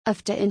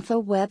Afdah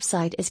Info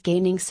website is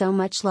gaining so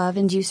much love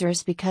and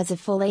users because of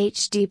full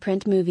HD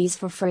print movies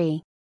for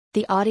free.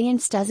 The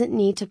audience doesn't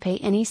need to pay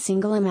any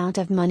single amount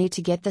of money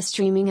to get the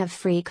streaming of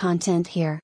free content here.